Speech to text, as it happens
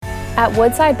At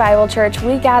Woodside Bible Church,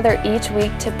 we gather each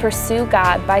week to pursue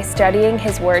God by studying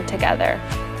His Word together.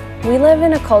 We live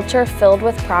in a culture filled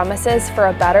with promises for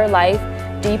a better life,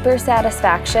 deeper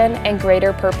satisfaction, and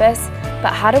greater purpose,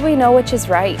 but how do we know which is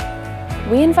right?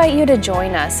 We invite you to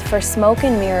join us for Smoke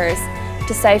and Mirrors,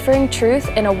 deciphering truth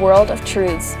in a world of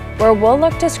truths, where we'll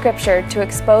look to Scripture to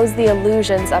expose the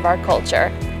illusions of our culture,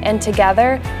 and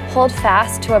together hold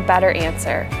fast to a better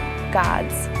answer,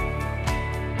 God's.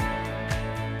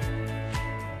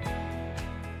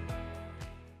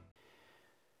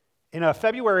 In a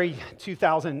February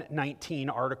 2019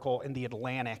 article in The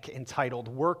Atlantic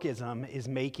entitled "Workism is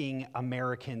Making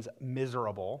Americans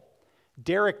Miserable,"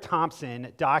 Derek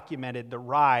Thompson documented the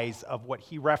rise of what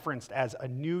he referenced as a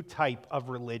new type of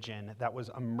religion that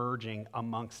was emerging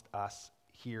amongst us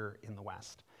here in the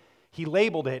West. He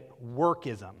labeled it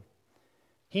workism.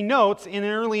 He notes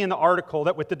early in the article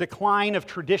that with the decline of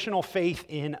traditional faith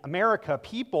in America,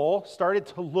 people started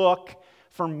to look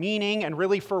for meaning and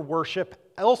really for worship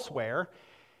elsewhere.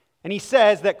 And he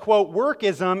says that, quote,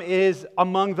 workism is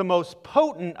among the most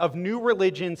potent of new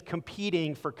religions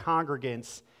competing for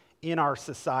congregants in our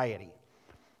society.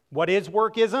 What is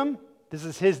workism? This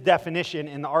is his definition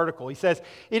in the article. He says,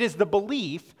 it is the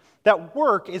belief that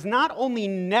work is not only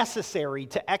necessary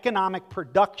to economic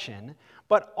production,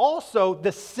 but also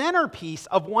the centerpiece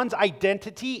of one's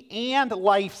identity and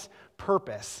life's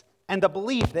purpose, and the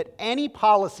belief that any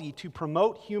policy to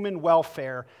promote human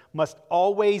welfare must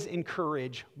always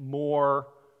encourage more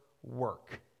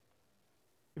work.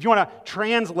 If you want to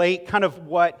translate kind of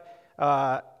what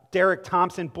Derek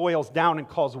Thompson boils down and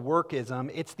calls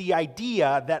workism, it's the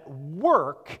idea that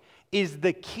work is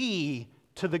the key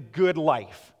to the good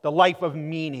life, the life of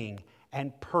meaning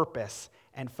and purpose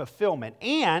and fulfillment,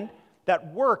 and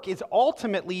that work is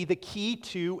ultimately the key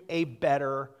to a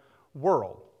better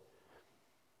world.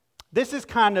 This is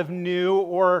kind of new,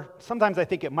 or sometimes I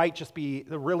think it might just be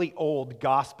the really old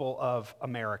gospel of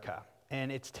America,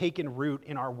 and it's taken root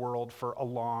in our world for a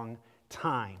long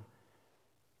time.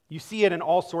 You see it in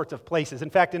all sorts of places. In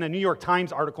fact, in a New York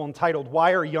Times article entitled,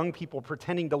 "Why Are Young People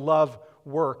Pretending to Love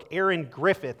Work?" Erin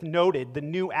Griffith noted the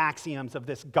new axioms of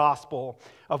this gospel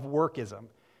of workism.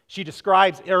 She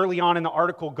describes early on in the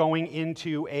article going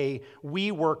into a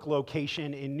WeWork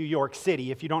location in New York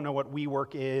City. If you don't know what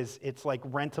WeWork is, it's like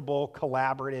rentable,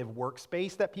 collaborative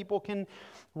workspace that people can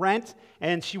rent.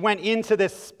 And she went into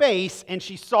this space and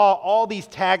she saw all these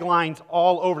taglines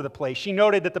all over the place. She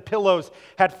noted that the pillows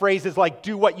had phrases like,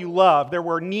 "do what you love." There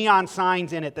were neon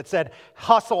signs in it that said,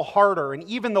 "hustle harder." And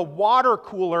even the water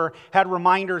cooler had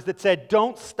reminders that said,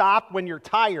 "don't stop when you're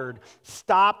tired,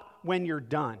 stop when you're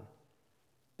done."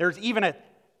 There's even a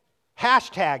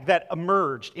hashtag that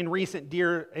emerged in recent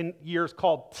years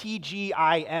called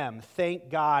TGIM, Thank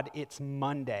God It's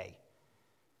Monday.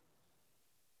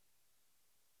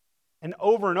 And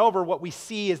over, what we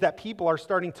see is that people are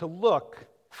starting to look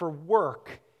for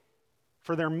work,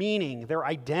 for their meaning, their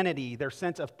identity, their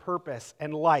sense of purpose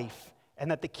and life,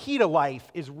 and that the key to life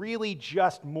is really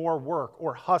just more work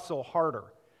or hustle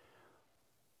harder.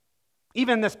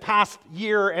 Even this past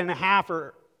year and a half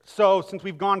or so, since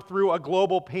we've gone through a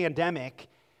global pandemic,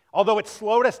 although it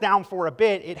slowed us down for a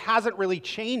bit, it hasn't really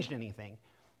changed anything.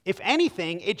 If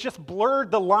anything, it just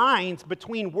blurred the lines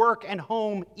between work and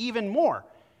home even more.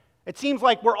 It seems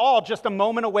like we're all just a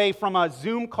moment away from a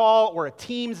Zoom call or a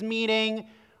Teams meeting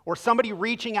or somebody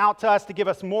reaching out to us to give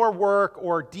us more work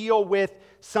or deal with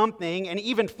something, and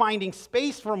even finding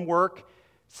space from work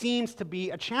seems to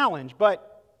be a challenge. But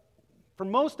for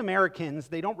most Americans,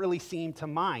 they don't really seem to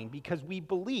mind because we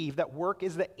believe that work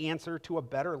is the answer to a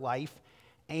better life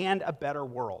and a better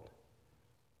world.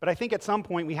 But I think at some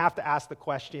point we have to ask the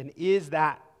question, is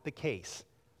that the case?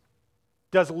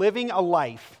 Does living a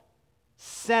life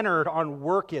centered on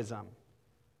workism,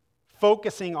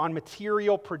 focusing on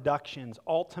material productions,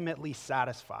 ultimately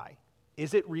satisfy?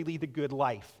 Is it really the good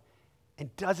life?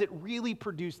 And does it really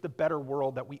produce the better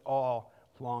world that we all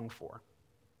long for?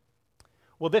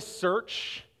 Well, this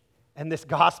search and this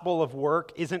gospel of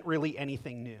work isn't really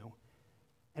anything new.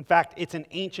 In fact, it's an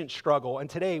ancient struggle, and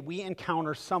today we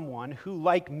encounter someone who,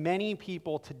 like many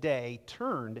people today,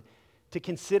 turned to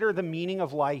consider the meaning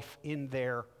of life in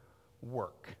their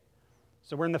work.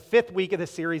 So we're in the 5th week of the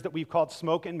series that we've called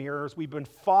Smoke and Mirrors. We've been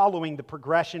following the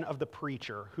progression of the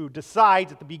preacher who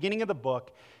decides at the beginning of the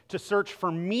book to search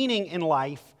for meaning in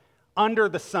life under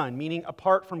the sun, meaning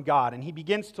apart from God. And he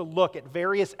begins to look at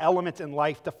various elements in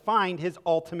life to find his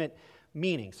ultimate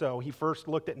meaning. So he first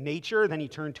looked at nature, then he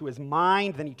turned to his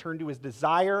mind, then he turned to his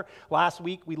desire. Last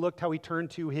week we looked how he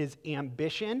turned to his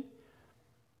ambition.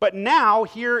 But now,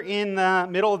 here in the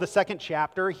middle of the second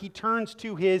chapter, he turns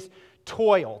to his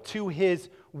toil, to his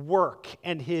work,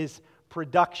 and his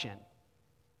production.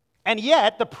 And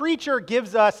yet, the preacher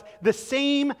gives us the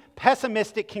same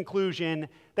pessimistic conclusion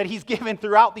that he's given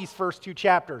throughout these first two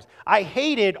chapters. I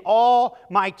hated all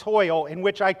my toil in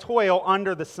which I toil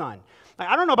under the sun.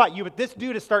 I don't know about you, but this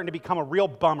dude is starting to become a real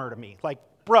bummer to me. Like,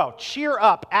 bro, cheer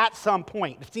up at some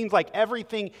point. It seems like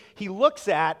everything he looks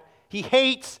at, he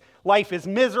hates. Life is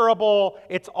miserable.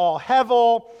 It's all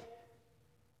hevel.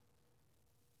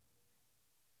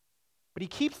 But he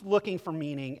keeps looking for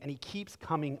meaning, and he keeps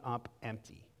coming up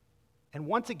empty. And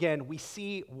once again, we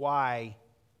see why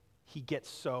he gets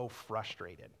so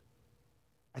frustrated.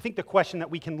 I think the question that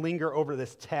we can linger over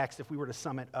this text, if we were to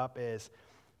sum it up, is,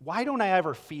 why don't I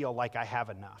ever feel like I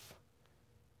have enough?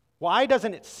 Why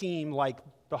doesn't it seem like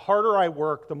the harder I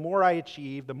work, the more I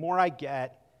achieve, the more I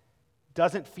get,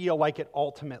 doesn't feel like it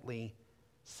ultimately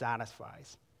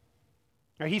satisfies?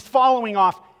 Now, he's following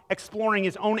off exploring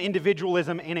his own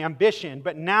individualism and ambition,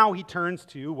 but now he turns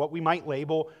to what we might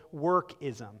label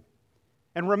workism.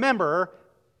 And remember,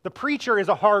 the preacher is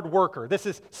a hard worker. This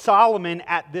is Solomon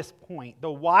at this point,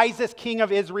 the wisest king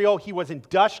of Israel. He was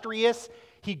industrious.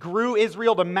 He grew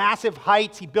Israel to massive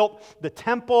heights. He built the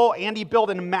temple, and he built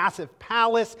a massive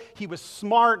palace. He was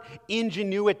smart,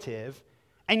 ingenuitive.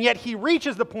 And yet he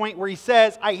reaches the point where he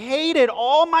says, I hated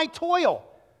all my toil,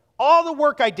 all the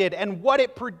work I did, and what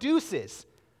it produces.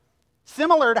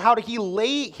 Similar to how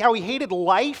he hated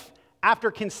life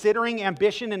after considering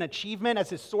ambition and achievement as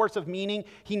his source of meaning,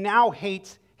 he now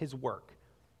hates his work.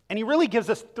 And he really gives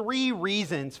us three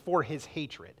reasons for his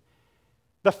hatred.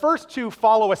 The first two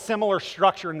follow a similar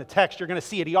structure in the text. You're going to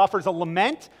see it. He offers a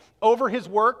lament over his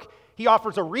work. He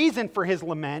offers a reason for his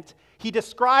lament. He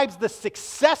describes the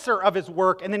successor of his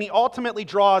work, and then he ultimately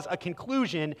draws a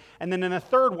conclusion. And then in the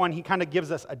third one, he kind of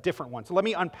gives us a different one. So let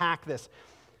me unpack this.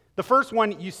 The first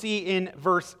one you see in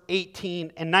verse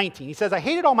 18 and 19. He says, I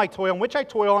hated all my toil, in which I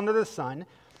toil under the sun,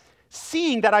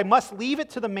 seeing that I must leave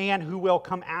it to the man who will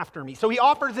come after me. So he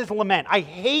offers his lament. I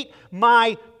hate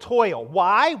my toil.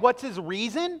 Why? What's his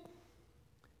reason?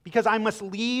 Because I must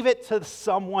leave it to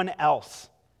someone else.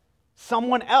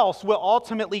 Someone else will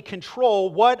ultimately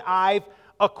control what I've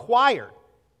acquired.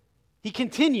 He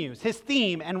continues his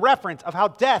theme and reference of how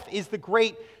death is the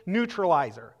great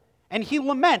neutralizer. And he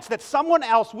laments that someone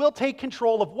else will take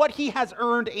control of what he has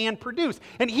earned and produced.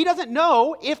 And he doesn't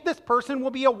know if this person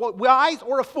will be a wise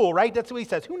or a fool, right? That's what he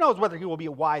says. Who knows whether he will be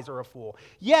a wise or a fool?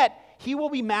 Yet, he will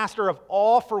be master of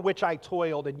all for which I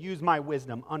toiled and used my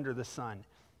wisdom under the sun.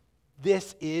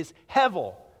 This is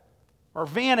hevel, or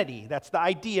vanity. That's the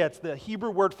idea. It's the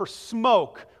Hebrew word for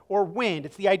smoke or wind.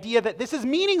 It's the idea that this is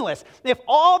meaningless. If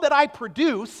all that I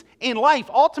produce in life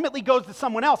ultimately goes to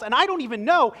someone else, and I don't even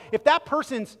know if that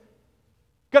person's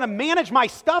going to manage my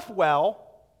stuff well,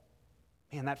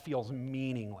 man, that feels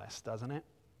meaningless, doesn't it?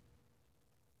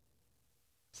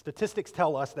 Statistics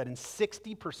tell us that in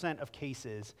 60% of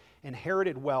cases,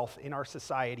 inherited wealth in our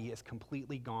society is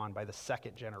completely gone by the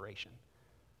second generation.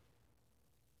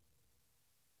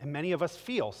 And many of us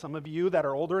feel, some of you that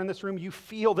are older in this room, you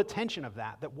feel the tension of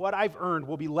that what I've earned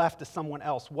will be left to someone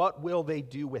else. What will they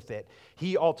do with it?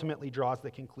 He ultimately draws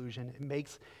the conclusion. It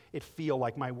makes it feel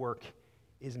like my work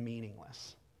is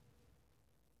meaningless.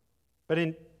 But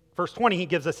in verse 20, he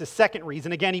gives us his second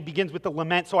reason. Again, he begins with the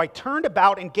lament. So I turned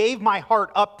about and gave my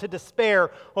heart up to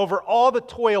despair over all the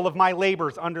toil of my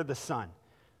labors under the sun.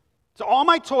 So all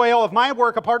my toil of my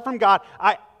work apart from God,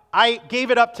 I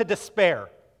gave it up to despair.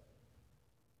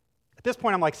 At this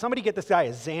point, I'm like, somebody get this guy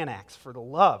a Xanax for the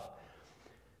love.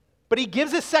 But he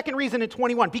gives his second reason in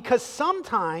 21, because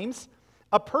sometimes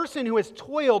a person who has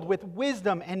toiled with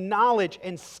wisdom and knowledge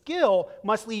and skill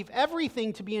must leave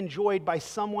everything to be enjoyed by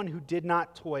someone who did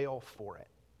not toil for it.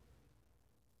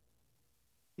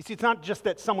 You see, it's not just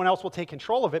that someone else will take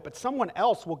control of it, but someone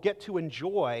else will get to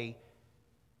enjoy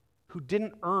who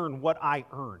didn't earn what I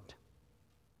earned.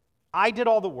 I did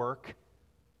all the work.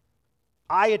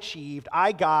 I achieved,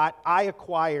 I got, I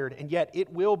acquired, and yet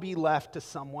it will be left to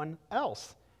someone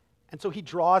else. And so he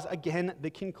draws again the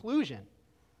conclusion.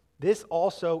 This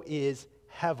also is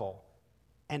hevel,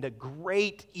 and a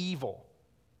great evil,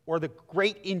 or the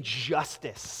great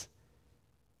injustice.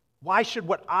 Why should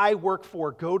what I work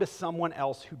for go to someone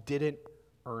else who didn't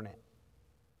earn it?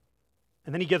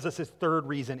 And then he gives us his third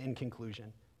reason in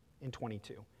conclusion in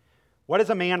 22. What is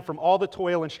a man from all the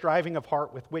toil and striving of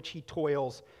heart with which he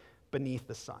toils beneath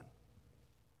the sun?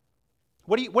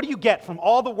 What do you get from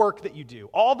all the work that you do,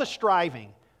 all the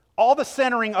striving, all the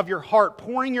centering of your heart,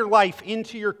 pouring your life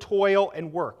into your toil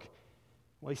and work?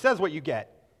 Well, he says what you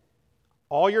get.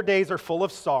 All your days are full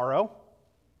of sorrow.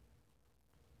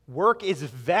 Work is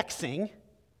vexing.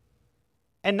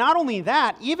 And not only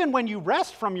that, even when you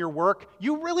rest from your work,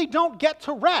 you really don't get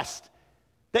to rest,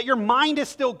 that your mind is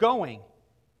still going.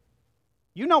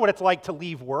 You know what it's like to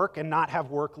leave work and not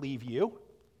have work leave you.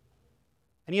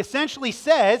 And he essentially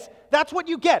says, that's what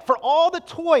you get. For all the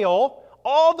toil,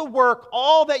 all the work,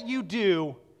 all that you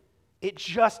do, it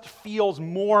just feels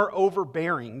more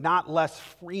overbearing, not less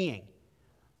freeing.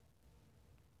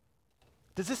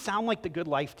 Does this sound like the good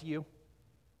life to you?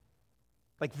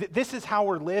 Like this is how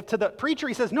we're lived? To the preacher,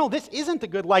 he says, no, this isn't the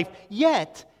good life,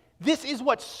 yet this is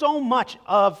what so much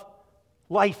of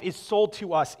life is sold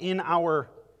to us in our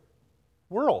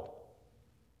world.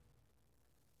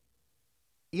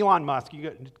 Elon Musk,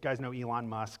 you guys know Elon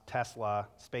Musk, Tesla,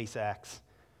 SpaceX.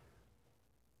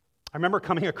 I remember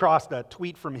coming across a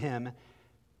tweet from him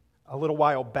a little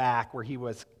while back where he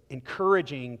was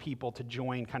encouraging people to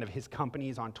join kind of his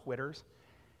companies on Twitters.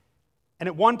 And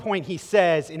at one point he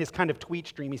says, in his kind of tweet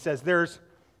stream, he says,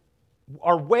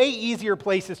 are way easier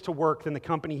places to work than the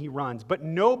company he runs, but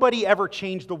nobody ever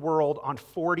changed the world on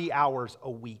 40 hours a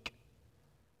week.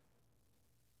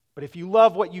 But if you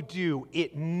love what you do,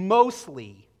 it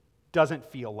mostly doesn't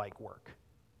feel like work.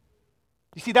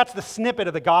 You see, that's the snippet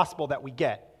of the gospel that we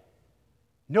get.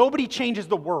 Nobody changes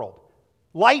the world.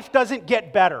 Life doesn't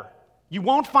get better. You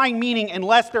won't find meaning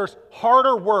unless there's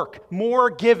harder work, more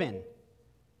given.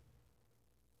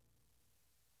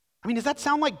 I mean, does that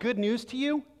sound like good news to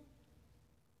you?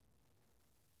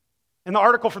 In the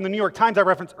article from the New York Times I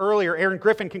referenced earlier, Aaron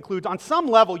Griffin concludes, on some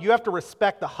level, you have to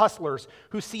respect the hustlers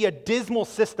who see a dismal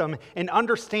system and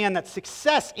understand that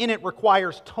success in it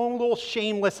requires total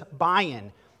shameless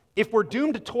buy-in. If we're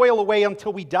doomed to toil away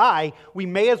until we die, we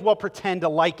may as well pretend to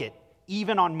like it,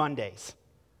 even on Mondays.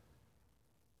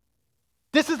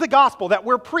 This is the gospel that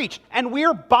we're preached, and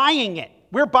we're buying it.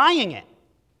 We're buying it.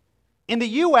 In the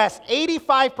U.S.,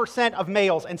 85% of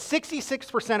males and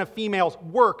 66% of females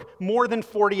work more than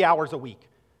 40 hours a week.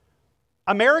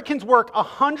 Americans work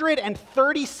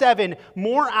 137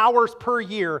 more hours per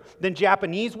year than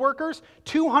Japanese workers,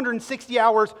 260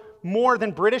 hours more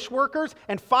than British workers,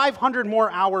 and 500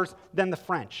 more hours than the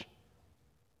French.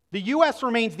 The U.S.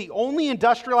 remains the only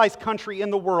industrialized country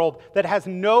in the world that has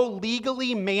no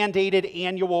legally mandated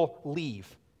annual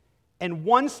leave. And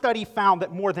one study found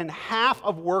that more than half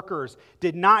of workers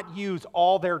did not use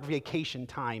all their vacation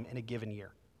time in a given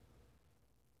year.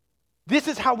 This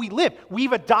is how we live.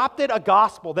 We've adopted a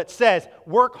gospel that says,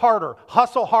 work harder,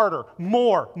 hustle harder,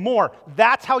 more.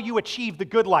 That's how you achieve the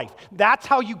good life. That's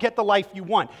how you get the life you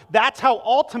want. That's how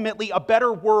ultimately a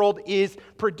better world is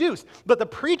produced. But the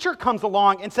preacher comes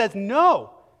along and says,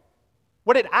 no.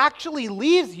 What it actually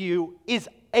leaves you is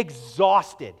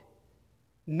exhausted,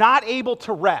 not able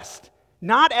to rest,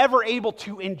 not ever able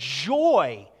to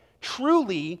enjoy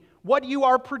truly what you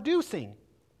are producing.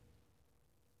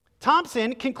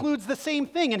 Thompson concludes the same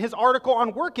thing in his article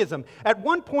on workism. At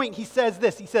one point he says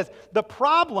this, he says, the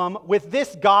problem with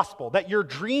this gospel, that your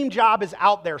dream job is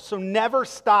out there, so never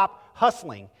stop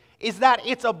hustling, is that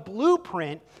it's a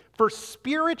blueprint for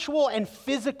spiritual and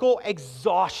physical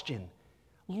exhaustion.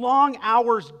 Long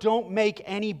hours don't make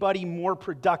anybody more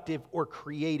productive or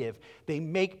creative. They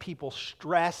make people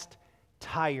stressed,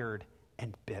 tired,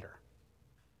 and bitter.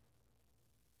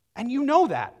 And you know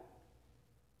that.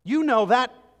 You know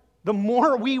that the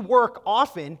more we work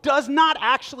often does not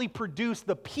actually produce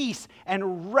the peace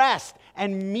and rest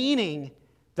and meaning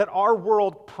that our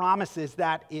world promises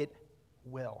that it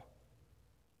will.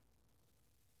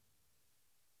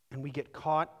 And we get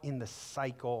caught in the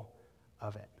cycle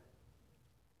of it.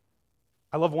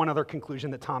 I love one other conclusion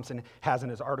that Thompson has in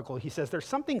his article. He says there's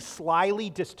something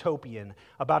slyly dystopian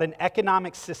about an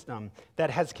economic system that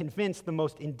has convinced the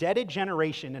most indebted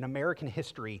generation in American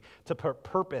history to put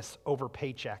purpose over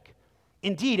paycheck.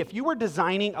 Indeed, if you were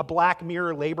designing a Black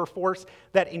Mirror labor force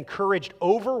that encouraged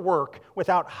overwork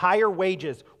without higher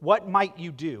wages, what might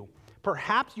you do?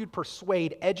 Perhaps you'd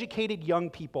persuade educated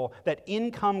young people that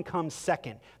income comes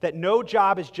second, that no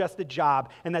job is just a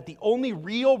job, and that the only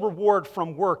real reward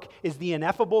from work is the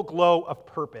ineffable glow of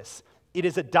purpose. It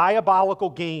is a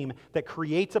diabolical game that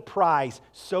creates a prize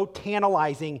so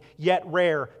tantalizing yet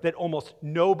rare that almost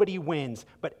nobody wins,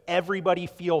 but everybody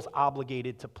feels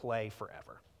obligated to play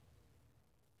forever.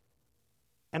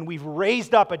 And we've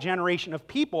raised up a generation of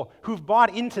people who've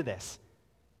bought into this,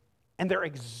 and they're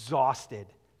exhausted.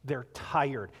 They're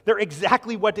tired. They're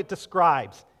exactly what it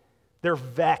describes. They're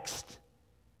vexed.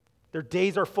 Their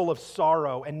days are full of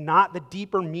sorrow and not the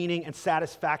deeper meaning and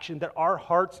satisfaction that our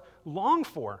hearts long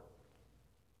for.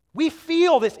 We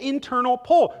feel this internal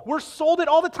pull. We're sold it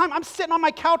all the time. I'm sitting on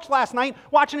my couch last night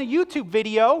watching a YouTube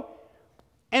video,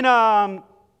 and now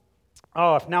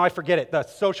I forget it. The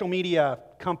social media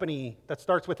company that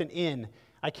starts with an N.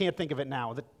 I can't think of it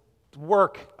now. The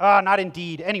work, not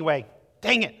Indeed. Anyway,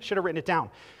 dang it, should have written it down.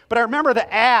 But I remember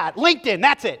the ad. LinkedIn,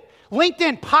 that's it.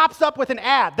 LinkedIn pops up with an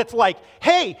ad that's like,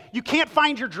 hey, you can't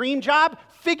find your dream job?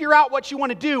 Figure out what you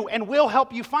want to do, and we'll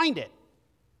help you find it.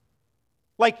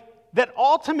 Like, that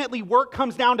ultimately work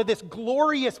comes down to this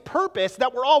glorious purpose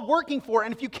that we're all working for,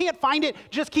 and if you can't find it,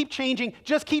 just keep changing,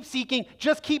 just keep seeking,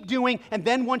 just keep doing, and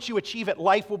then once you achieve it,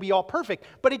 life will be all perfect.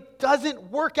 But it doesn't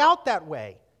work out that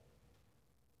way.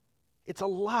 It's a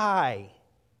lie.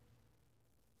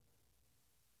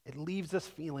 It leaves us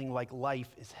feeling like life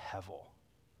is hevel.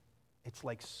 It's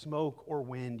like smoke or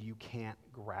wind you can't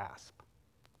grasp.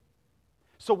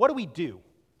 So what do we do?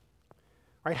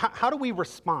 Right? How do we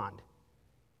respond?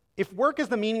 If work is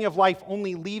the meaning of life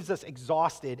only leaves us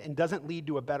exhausted and doesn't lead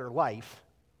to a better life,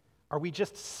 are we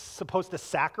just supposed to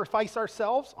sacrifice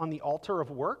ourselves on the altar of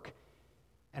work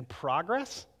and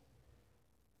progress?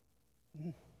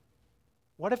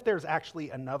 What if there's actually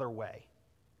another way?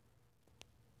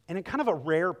 And in kind of a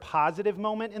rare positive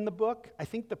moment in the book, I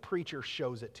think the preacher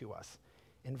shows it to us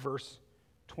in verse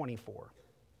 24.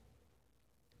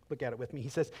 Look at it with me. He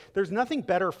says, there's nothing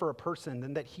better for a person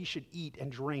than that he should eat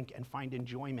and drink and find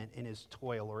enjoyment in his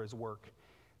toil or his work.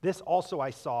 This also I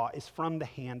saw is from the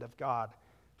hand of God.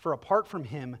 For apart from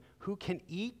him, who can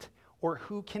eat or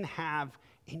who can have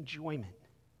enjoyment?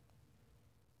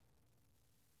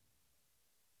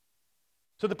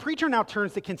 So the preacher now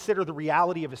turns to consider the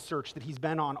reality of his search that he's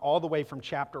been on all the way from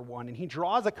chapter 1, and he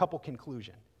draws a couple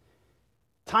conclusions.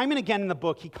 Time and again in the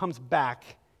book, he comes back.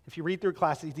 If you read through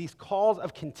classes, these calls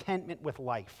of contentment with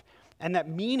life, and that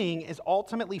meaning is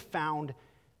ultimately found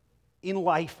in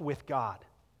life with God.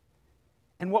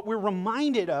 And what we're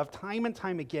reminded of time and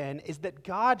time again is that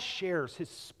God shares his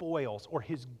spoils or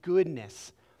his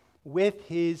goodness with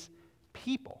his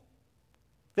people.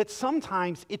 That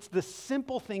sometimes it's the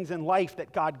simple things in life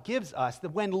that God gives us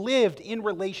that when lived in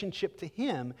relationship to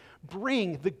him,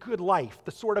 bring the good life,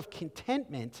 the sort of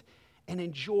contentment and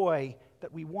enjoy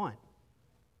that we want.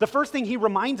 The first thing he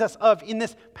reminds us of in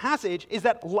this passage is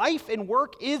that life and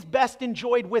work is best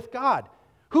enjoyed with God.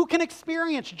 Who can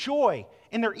experience joy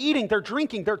in their eating, their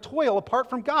drinking, their toil apart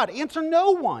from God? Answer,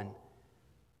 no one.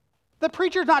 The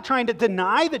preacher's not trying to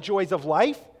deny the joys of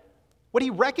life. What he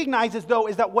recognizes, though,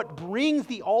 is that what brings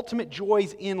the ultimate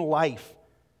joys in life,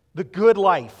 the good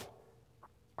life,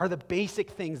 are the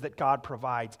basic things that God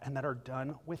provides and that are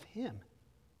done with him.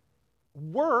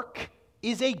 Work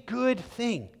is a good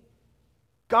thing.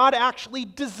 God actually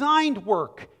designed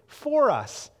work for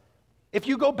us. If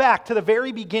you go back to the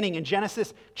very beginning in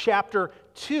Genesis chapter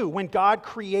 2, when God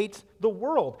creates the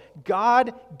world,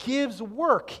 God gives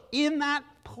work in that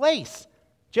place.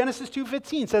 Genesis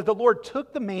 2:15 says, the Lord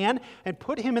took the man and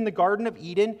put him in the Garden of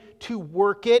Eden to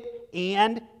work it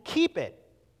and keep it.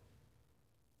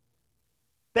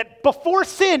 That before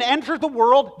sin entered the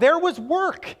world, there was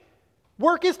work.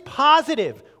 Work is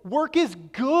positive. Work is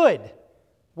good.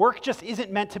 Work just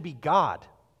isn't meant to be God.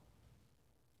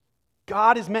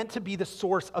 God is meant to be the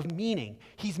source of meaning.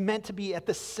 He's meant to be at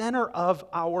the center of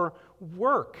our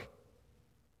work.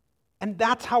 And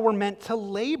that's how we're meant to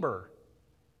labor.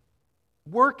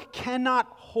 Work cannot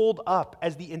hold up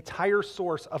as the entire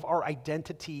source of our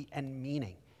identity and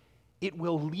meaning. It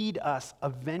will lead us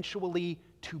eventually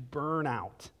to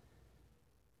burnout.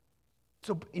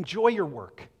 So enjoy your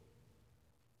work.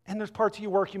 And there's parts of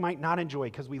your work you might not enjoy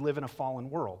because we live in a fallen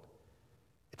world.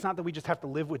 It's not that we just have to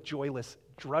live with joyless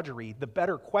drudgery. The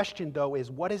better question, though, is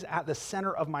what is at the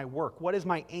center of my work? What is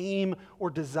my aim or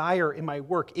desire in my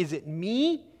work? Is it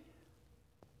me?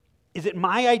 Is it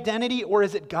my identity, or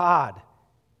is it God?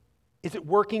 Is it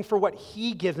working for what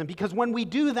he gives them? Because when we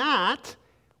do that,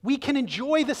 we can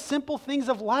enjoy the simple things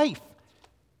of life.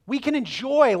 We can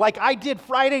enjoy, like I did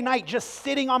Friday night, just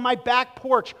sitting on my back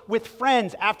porch with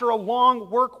friends after a long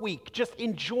work week, just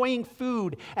enjoying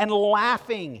food and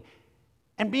laughing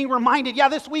and being reminded, yeah,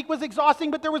 this week was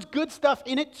exhausting, but there was good stuff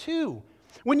in it too.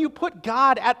 When you put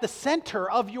God at the center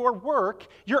of your work,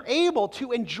 you're able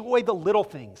to enjoy the little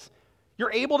things.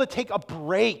 You're able to take a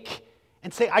break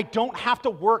and say, I don't have to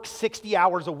work 60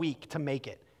 hours a week to make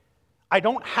it. I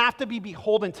don't have to be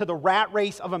beholden to the rat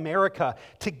race of America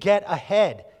to get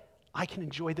ahead. I can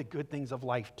enjoy the good things of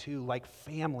life too, like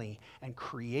family and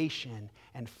creation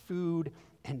and food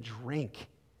and drink.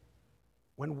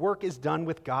 When work is done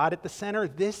with God at the center,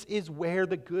 this is where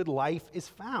the good life is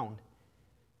found.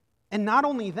 And not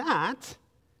only that,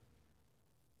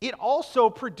 it also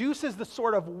produces the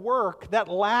sort of work that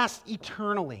lasts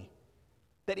eternally,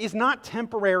 that is not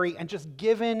temporary and just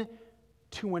given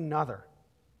to another.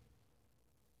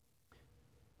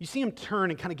 You see him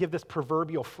turn and kind of give this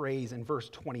proverbial phrase in verse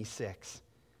 26,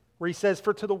 where he says,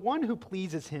 "For to the one who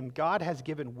pleases him, God has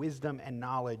given wisdom and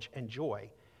knowledge and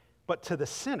joy. But to the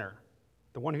sinner,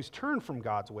 the one who's turned from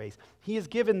God's ways, he has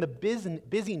given the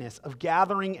busyness of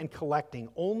gathering and collecting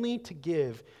only to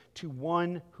give to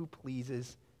one who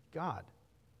pleases God."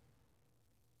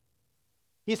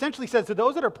 He essentially says to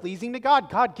those that are pleasing to God,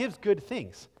 God gives good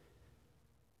things.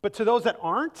 But to those that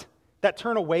aren't, that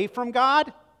turn away from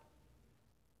God,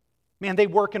 man, they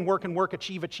work and work and work,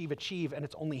 achieve, and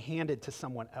it's only handed to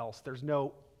someone else. There's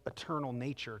no eternal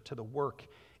nature to the work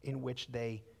in which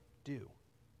they do.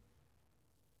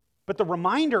 But the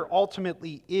reminder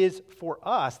ultimately is for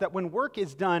us that when work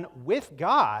is done with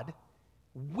God,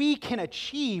 we can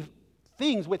achieve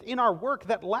things within our work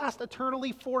that last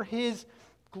eternally for His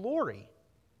glory.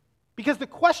 Because the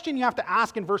question you have to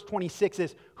ask in verse 26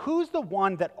 is, who's the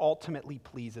one that ultimately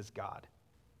pleases God?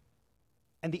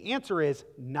 And the answer is,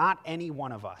 not any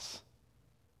one of us.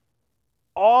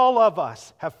 All of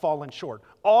us have fallen short.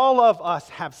 All of us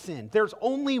have sinned. There's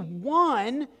only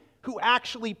one who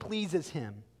actually pleases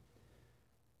Him.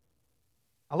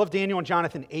 I love Daniel and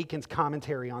Jonathan Aiken's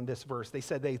commentary on this verse. They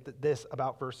said this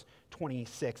about verse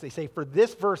 26. They say, "For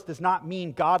this verse does not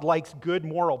mean God likes good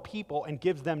moral people and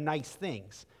gives them nice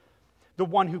things. The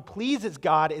one who pleases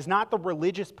God is not the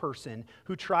religious person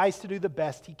who tries to do the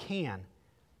best he can.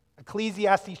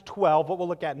 Ecclesiastes 12, what we'll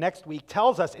look at next week,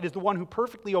 tells us it is the one who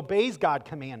perfectly obeys God's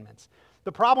commandments.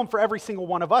 The problem for every single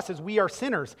one of us is we are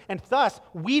sinners, and thus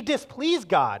we displease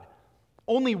God.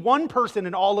 Only one person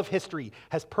in all of history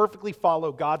has perfectly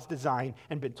followed God's design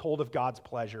and been told of God's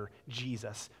pleasure,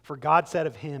 Jesus. For God said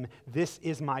of him, 'This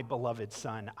is my beloved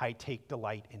Son. I take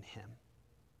delight in him.'"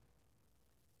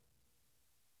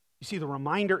 You see, the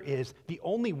reminder is the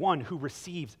only one who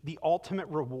receives the ultimate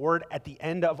reward at the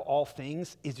end of all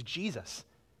things is Jesus.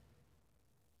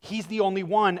 He's the only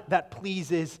one that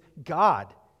pleases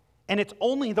God. And it's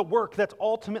only the work that's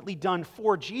ultimately done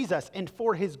for Jesus and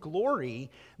for His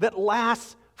glory that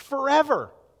lasts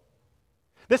forever.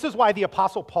 This is why the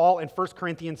Apostle Paul in 1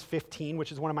 Corinthians 15,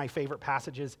 which is one of my favorite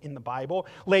passages in the Bible,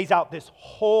 lays out this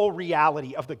whole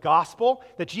reality of the gospel,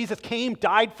 that Jesus came,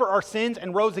 died for our sins,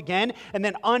 and rose again, and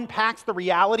then unpacks the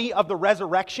reality of the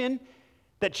resurrection,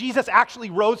 that Jesus actually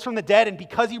rose from the dead, and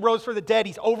because He rose from the dead,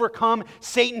 He's overcome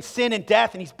Satan's sin and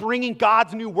death, and He's bringing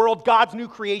God's new world, God's new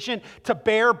creation to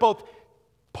bear both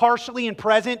partially and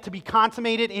present to be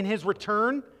consummated in His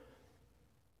return.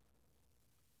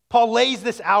 Paul lays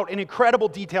this out in incredible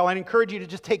detail. I'd encourage you to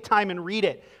just take time and read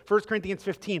it, 1 Corinthians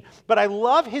 15. But I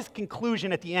love his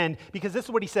conclusion at the end, because this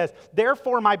is what he says: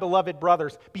 "Therefore, my beloved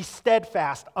brothers, be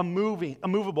steadfast,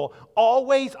 immovable,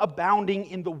 always abounding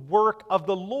in the work of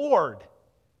the Lord,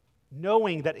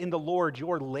 knowing that in the Lord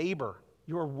your labor,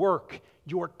 your work,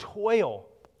 your toil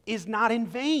is not in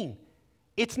vain."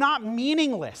 It's not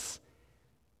meaningless.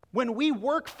 When we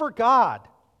work for God,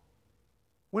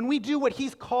 when we do what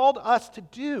He's called us to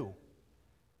do,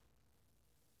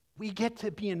 we get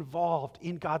to be involved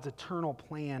in God's eternal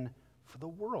plan for the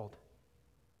world.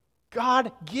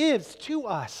 God gives to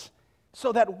us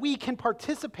so that we can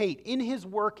participate in His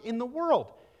work in the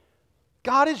world.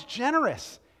 God is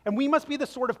generous, and we must be the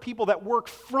sort of people that work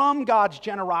from God's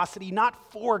generosity,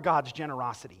 not for God's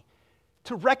generosity.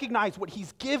 To recognize what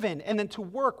He's given and then to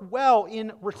work well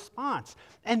in response.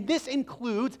 And this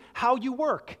includes how you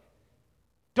work.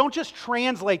 Don't just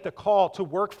translate the call to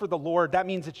work for the Lord. That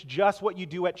means it's just what you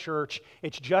do at church.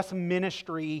 It's just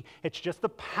ministry. It's just the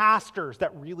pastors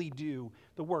that really do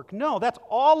the work. No, that's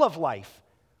all of life.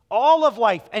 All of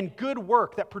life and good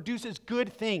work that produces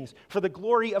good things for the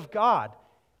glory of God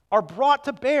are brought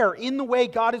to bear in the way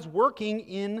God is working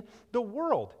in the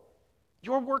world.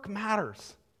 Your work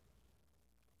matters.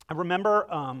 I remember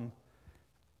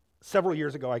several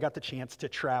years ago, I got the chance to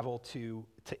travel to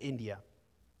India.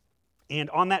 And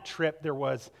on that trip, there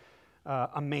was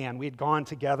a man. We had gone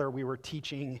together. We were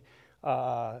teaching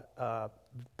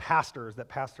pastors that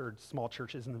pastored small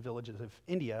churches in the villages of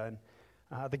India.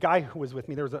 And the guy who was with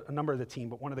me, there was a number of the team,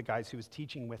 but one of the guys who was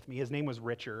teaching with me, his name was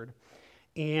Richard.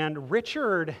 And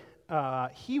Richard,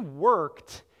 he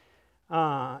worked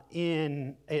for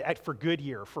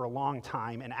Goodyear for a long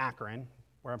time in Akron,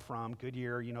 where I'm from.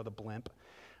 Goodyear, you know, the blimp.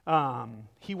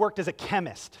 He worked as a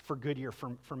chemist for Goodyear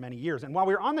for many years. And while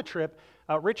we were on the trip,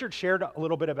 Richard shared a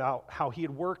little bit about how he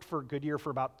had worked for Goodyear for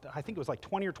about, I think it was like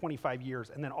 20 or 25 years,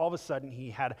 and then all of a sudden he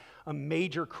had a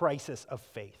major crisis of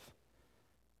faith.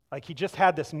 Like he just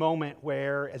had this moment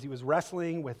where, as he was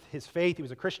wrestling with his faith, he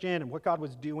was a Christian and what God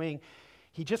was doing,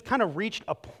 he just kind of reached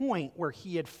a point where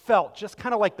he had felt, just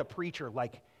kind of like the preacher,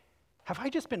 like, have I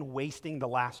just been wasting the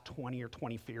last 20 or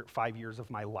 25 years of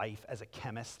my life as a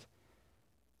chemist?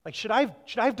 Like, should I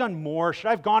have done more? Should I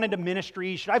have gone into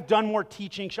ministry? Should I have done more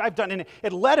teaching? And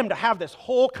it led him to have this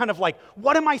whole kind of like,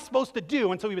 what am I supposed to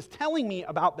do? And so he was telling me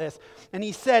about this, and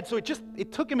he said, so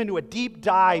it took him into a deep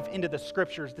dive into the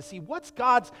scriptures to see what's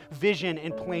God's vision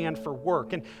and plan for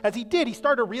work. And as he did, he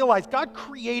started to realize God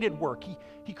created work.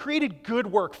 He created good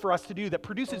work for us to do that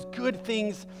produces good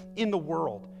things in the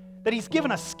world. That he's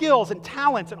given us skills and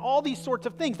talents and all these sorts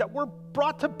of things that we're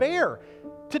brought to bear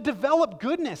to develop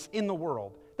goodness in the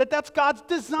world. That's God's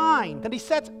design, that he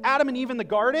sets Adam and Eve in the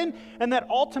garden, and that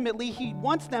ultimately he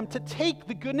wants them to take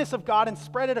the goodness of God and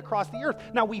spread it across the earth.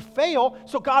 Now we fail,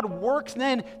 so God works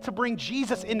then to bring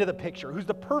Jesus into the picture, who's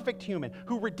the perfect human,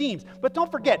 who redeems. But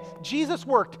don't forget, Jesus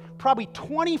worked probably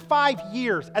 25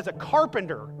 years as a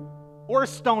carpenter or a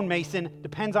stonemason,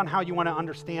 depends on how you want to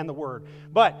understand the word.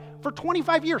 But for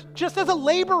 25 years, just as a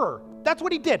laborer, that's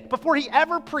what he did. Before he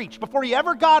ever preached, before he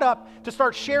ever got up to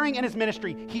start sharing in his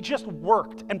ministry, he just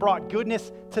worked and brought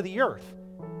goodness to the earth.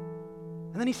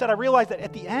 And then he said, I realized that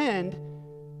at the end,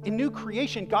 in new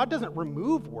creation, God doesn't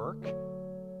remove work.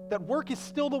 That work is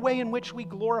still the way in which we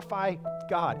glorify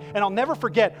God. And I'll never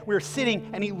forget, we were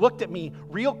sitting and he looked at me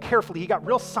real carefully. He got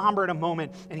real somber in a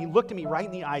moment and he looked at me right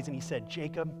in the eyes and he said,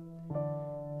 Jacob,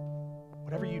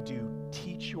 whatever you do,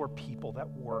 teach your people that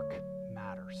work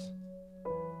matters.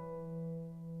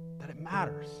 That it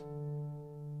matters.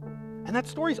 And that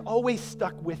story's always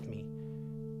stuck with me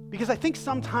because I think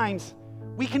sometimes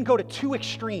we can go to two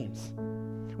extremes.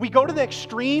 We go to the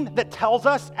extreme that tells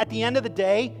us at the end of the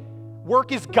day,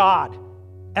 work is God,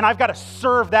 and I've got to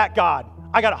serve that God.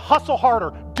 I got to hustle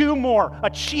harder, do more,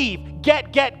 achieve,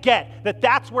 get.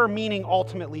 That's where meaning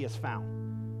ultimately is found.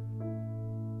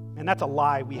 And that's a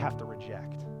lie we have to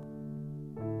reject.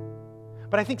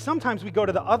 But I think sometimes we go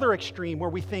to the other extreme where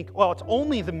we think, well, it's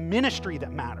only the ministry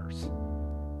that matters.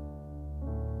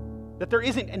 That there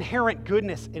isn't inherent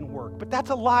goodness in work. But that's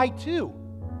a lie too.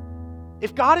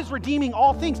 If God is redeeming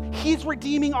all things, he's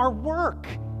redeeming our work.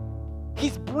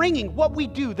 He's bringing what we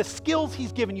do, the skills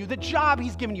he's given you, the job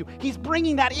he's given you, he's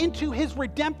bringing that into his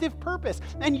redemptive purpose.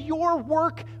 And your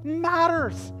work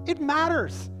matters. It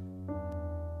matters.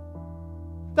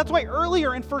 That's why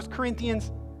earlier in 1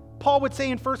 Corinthians, Paul would say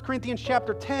in 1 Corinthians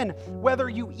chapter 10, whether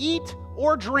you eat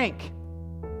or drink,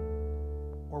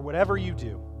 or whatever you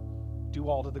do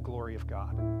all to the glory of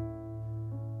God.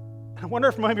 And I wonder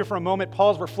if maybe for a moment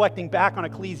Paul's reflecting back on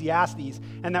Ecclesiastes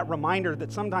and that reminder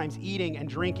that sometimes eating and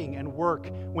drinking and work,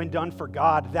 when done for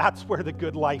God, that's where the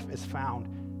good life is found.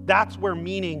 That's where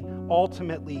meaning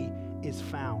ultimately is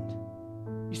found.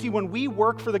 You see, when we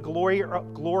work for the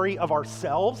glory of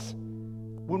ourselves,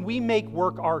 when we make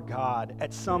work our God,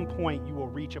 at some point you will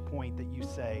reach a point that you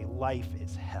say, life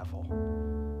is hevel.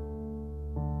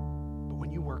 But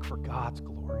when you work for God's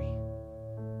glory,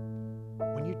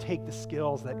 when you take the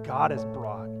skills that God has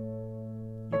brought,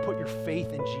 you put your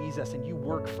faith in Jesus and you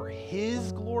work for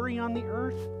his glory on the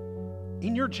earth,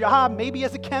 in your job, maybe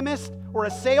as a chemist or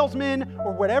a salesman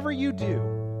or whatever you do,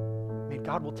 man,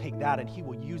 God will take that and he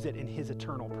will use it in his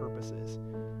eternal purposes.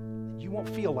 And you won't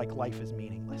feel like life is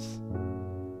meaningless.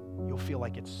 You'll feel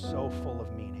like it's so full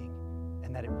of meaning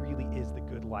and that it really is the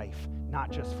good life,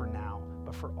 not just for now,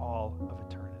 but for all of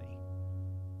eternity.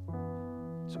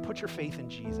 So put your faith in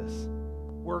Jesus.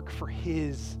 Work for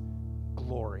his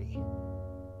glory.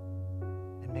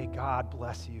 And may God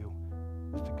bless you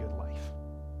with the good life.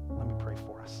 Let me pray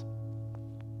for us.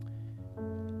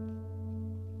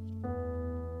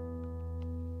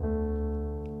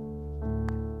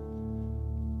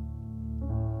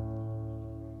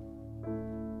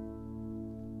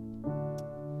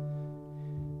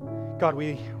 God,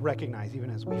 we recognize, even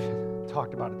as we've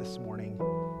talked about it this morning,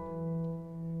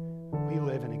 we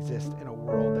live and exist in a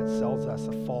world that sells us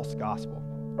a false gospel.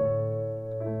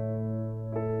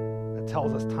 That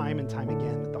tells us time and time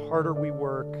again that the harder we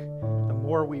work, the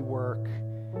more we work,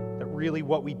 that really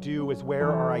what we do is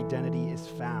where our identity is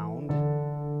found.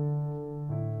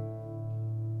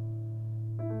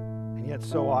 And yet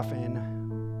so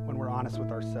often, when we're honest with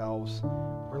ourselves,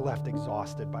 we're left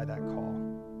exhausted by that call.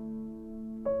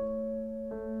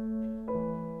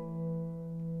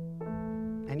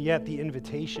 And yet the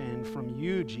invitation from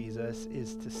you, Jesus,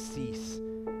 is to cease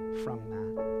from that.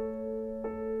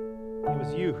 It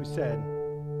was you who said,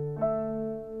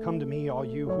 come to me, all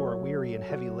you who are weary and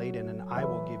heavy laden, and I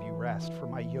will give you rest, for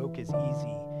my yoke is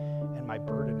easy and my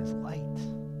burden is light.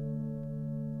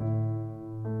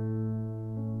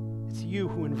 you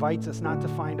who invites us not to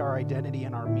find our identity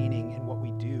and our meaning in what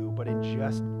we do, but in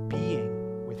just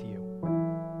being with you,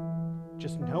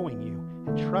 just knowing you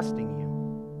and trusting you.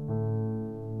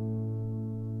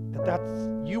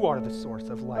 You are the source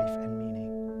of life and meaning.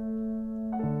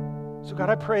 So God,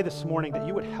 I pray this morning that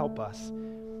you would help us,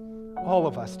 all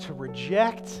of us, to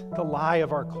reject the lie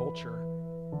of our culture,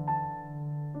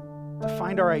 to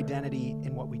find our identity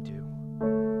in what we do,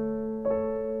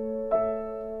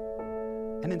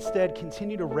 and instead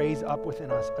continue to raise up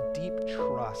within us a deep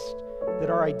trust that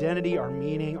our identity, our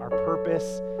meaning, our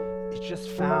purpose is just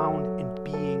found in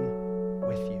being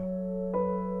with you,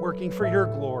 working for your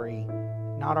glory,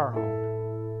 not our own,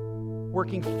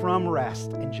 working from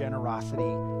rest and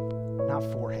generosity, not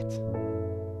for it.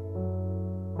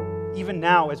 Even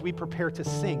now, as we prepare to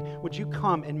sing, would you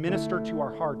come and minister to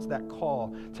our hearts that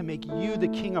call to make you the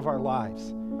king of our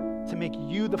lives, to make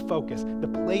you the focus, the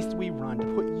place we run, to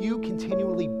put you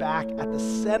continually back at the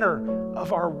center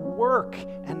of our work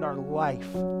and our life.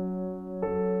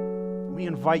 We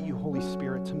invite you, Holy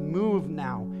Spirit, to move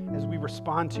now as we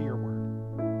respond to your word.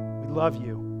 We love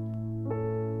you.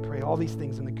 Pray all these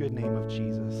things in the good name of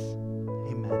Jesus.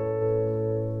 Amen.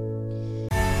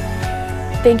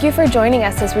 Thank you for joining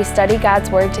us as we study God's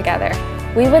Word together.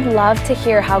 We would love to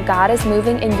hear how God is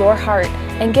moving in your heart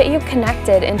and get you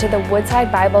connected into the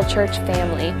Woodside Bible Church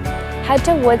family. Head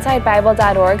to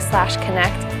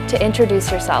woodsidebible.org/connect to introduce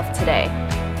yourself today.